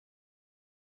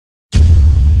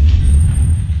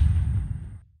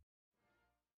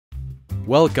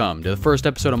Welcome to the first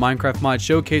episode of Minecraft Mod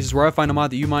Showcases, where I find a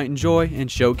mod that you might enjoy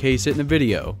and showcase it in a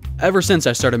video. Ever since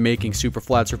I started making super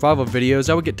flat survival videos,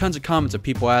 I would get tons of comments of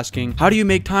people asking, how do you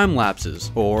make time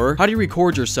lapses? Or, how do you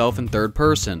record yourself in third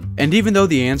person? And even though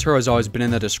the answer has always been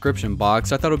in the description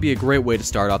box, I thought it would be a great way to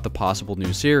start out the possible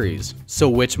new series. So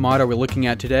which mod are we looking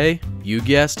at today? You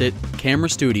guessed it, Camera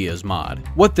Studios mod.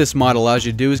 What this mod allows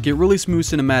you to do is get really smooth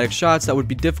cinematic shots that would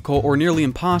be difficult or nearly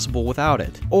impossible without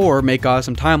it. Or make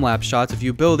awesome time-lapse shots of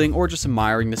you building or just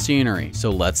admiring the scenery. So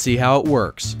let's see how it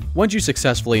works. Once you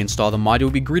successfully install the mod,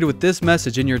 you'll be greeted with this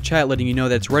message in your chat letting you know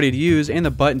that it's ready to use and the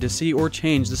button to see or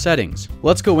change the settings.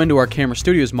 Let's go into our Camera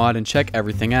Studios mod and check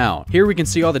everything out. Here we can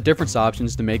see all the different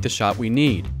options to make the shot we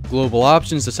need. Global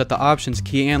options to set the options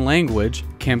key and language.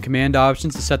 Cam command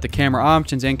options to set the camera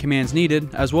options and commands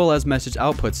needed, as well as message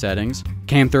output settings.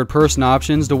 Cam third person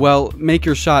options to, well, make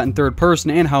your shot in third person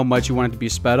and how much you want it to be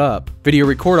sped up. Video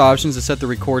record options to set the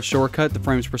record shortcut, the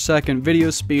frames per second, video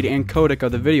speed, and codec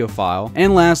of the video file.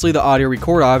 And lastly, the audio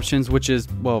record options, which is,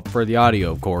 well, for the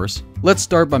audio of course. Let's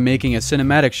start by making a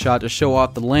cinematic shot to show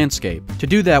off the landscape. To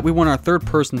do that, we want our third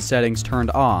person settings turned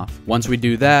off. Once we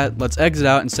do that, let's exit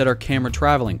out and set our camera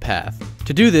traveling path.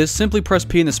 To do this, simply press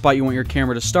P in the spot you want your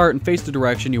camera to start and face the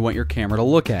direction you want your camera to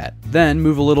look at. Then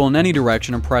move a little in any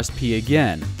direction and press P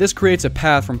again. This creates a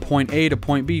path from point A to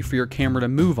point B for your camera to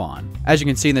move on. As you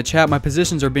can see in the chat, my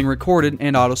positions are being recorded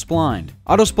and auto-splined.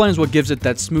 Auto-spline is what gives it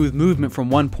that smooth movement from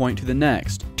one point to the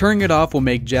next. Turning it off will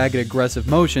make jagged, aggressive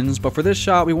motions, but for this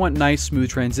shot we want nice, smooth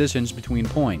transitions between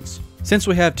points. Since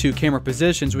we have two camera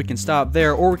positions, we can stop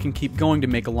there or we can keep going to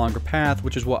make a longer path,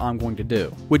 which is what I'm going to do.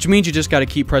 Which means you just gotta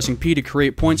keep pressing P to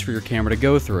create points for your camera to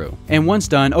go through. And once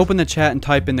done, open the chat and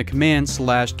type in the command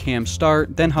 /cam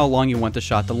start, then how long you want the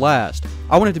shot to last.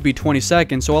 I want it to be 20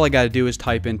 seconds, so all I gotta do is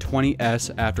type in 20s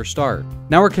after start.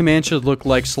 Now our command should look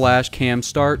like /cam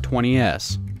start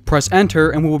 20s. Press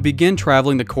enter and we will begin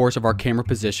traveling the course of our camera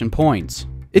position points.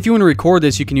 If you want to record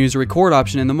this, you can use the record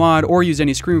option in the mod or use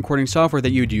any screen recording software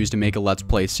that you would use to make a Let's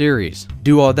Play series.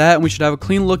 Do all that and we should have a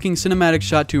clean looking cinematic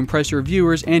shot to impress your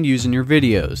viewers and use in your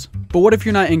videos. But what if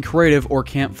you're not in creative or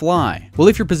can't fly? Well,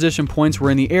 if your position points were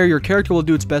in the air, your character will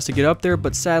do its best to get up there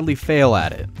but sadly fail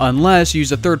at it. Unless you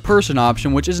use a third person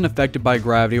option, which isn't affected by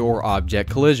gravity or object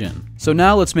collision. So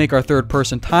now let's make our third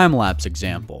person time lapse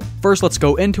example. First, let's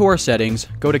go into our settings,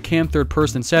 go to cam third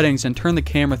person settings and turn the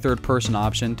camera third person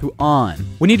option to on.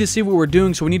 We need to see what we're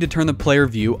doing, so we need to turn the player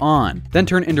view on. Then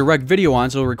turn indirect video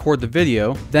on so it'll record the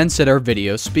video, then set our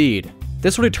video speed.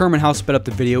 This will determine how sped up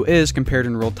the video is compared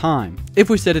in real time.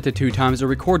 If we set it to 2 times, it'll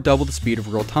record double the speed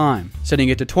of real time. Setting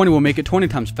it to 20 will make it 20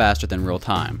 times faster than real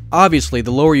time. Obviously,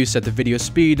 the lower you set the video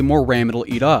speed, the more RAM it'll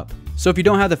eat up. So if you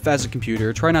don't have the fastest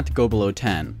computer, try not to go below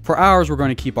 10. For ours, we're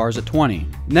going to keep ours at 20.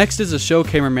 Next is the show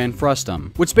cameraman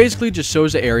frustum, which basically just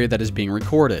shows the area that is being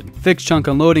recorded. Fixed chunk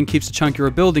unloading keeps the chunk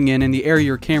you're building in and the area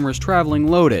your camera is traveling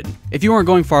loaded. If you aren't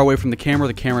going far away from the camera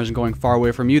isn't going far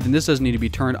away from you, then this doesn't need to be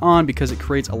turned on because it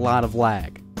creates a lot of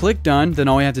lag. Click done, then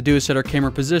all we have to do is set our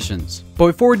camera positions.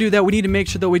 But before we do that, we need to make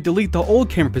sure that we delete the old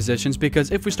camera positions, because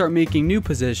if we start making new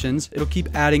positions, it'll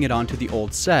keep adding it onto the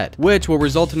old set, which will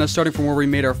result in us starting from where we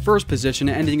made our first position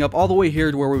and ending up all the way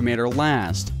here to where we made our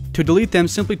last. To delete them,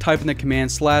 simply type in the command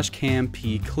 /cam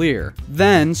p clear.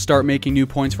 Then start making new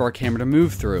points for our camera to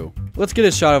move through. Let's get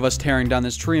a shot of us tearing down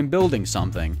this tree and building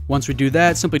something. Once we do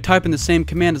that, simply type in the same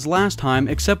command as last time,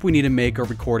 except we need to make our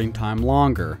recording time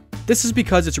longer. This is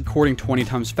because it's recording 20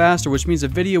 times faster, which means the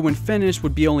video when finished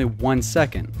would be only 1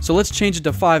 second. So let's change it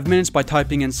to 5 minutes by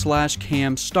typing in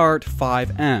 /cam start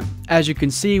 5m. As you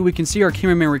can see, we can see our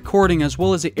cameraman recording as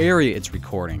well as the area it's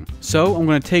recording. So I'm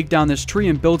going to take down this tree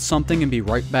and build something and be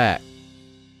right back.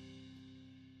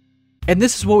 And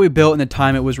this is what we built in the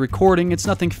time it was recording. It's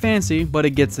nothing fancy, but it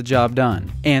gets the job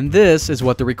done. And this is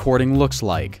what the recording looks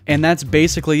like. And that's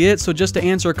basically it, so just to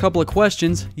answer a couple of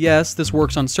questions, yes, this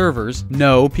works on servers.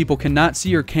 No, people cannot see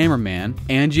your cameraman.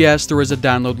 And yes, there is a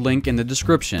download link in the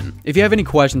description. If you have any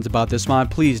questions about this mod,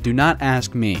 please do not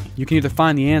ask me. You can either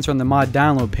find the answer on the mod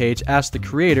download page, ask the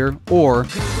creator, or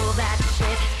Google that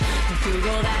shit,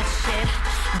 Google that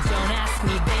shit, don't ask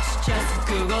me bitch, just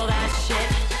Google that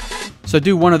shit. So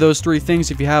do one of those 3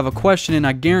 things if you have a question, and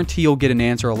I guarantee you'll get an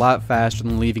answer a lot faster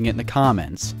than leaving it in the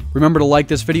comments. Remember to like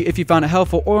this video if you found it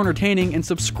helpful or entertaining, and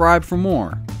subscribe for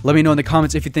more. Let me know in the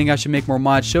comments if you think I should make more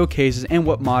mod showcases and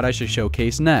what mod I should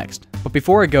showcase next. But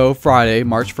before I go, Friday,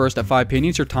 March 1st at 5 p.m.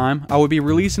 Eastern Time, I will be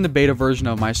releasing the beta version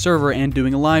of my server and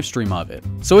doing a live stream of it.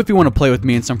 So if you want to play with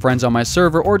me and some friends on my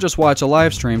server or just watch a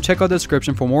live stream, check out the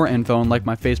description for more info and like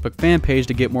my Facebook fan page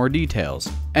to get more details.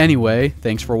 Anyway,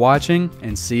 thanks for watching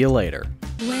and see you later.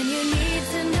 When you need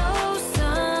to know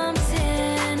something.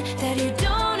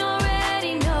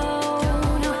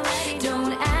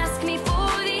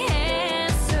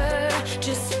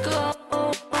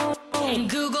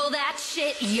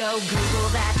 Yo, Google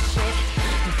that shit,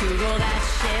 Google that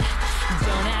shit.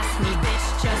 Don't ask me, bitch,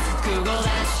 just Google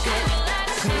that shit.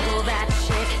 Google that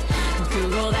shit,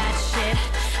 Google that shit.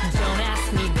 Don't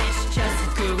ask me, bitch,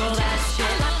 just Google that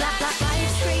shit.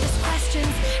 Life's greatest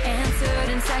questions answered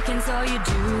in seconds. All you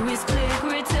do is click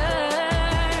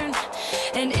return.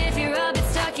 And if you're a bit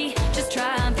stucky, just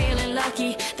try, I'm feeling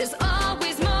lucky. There's all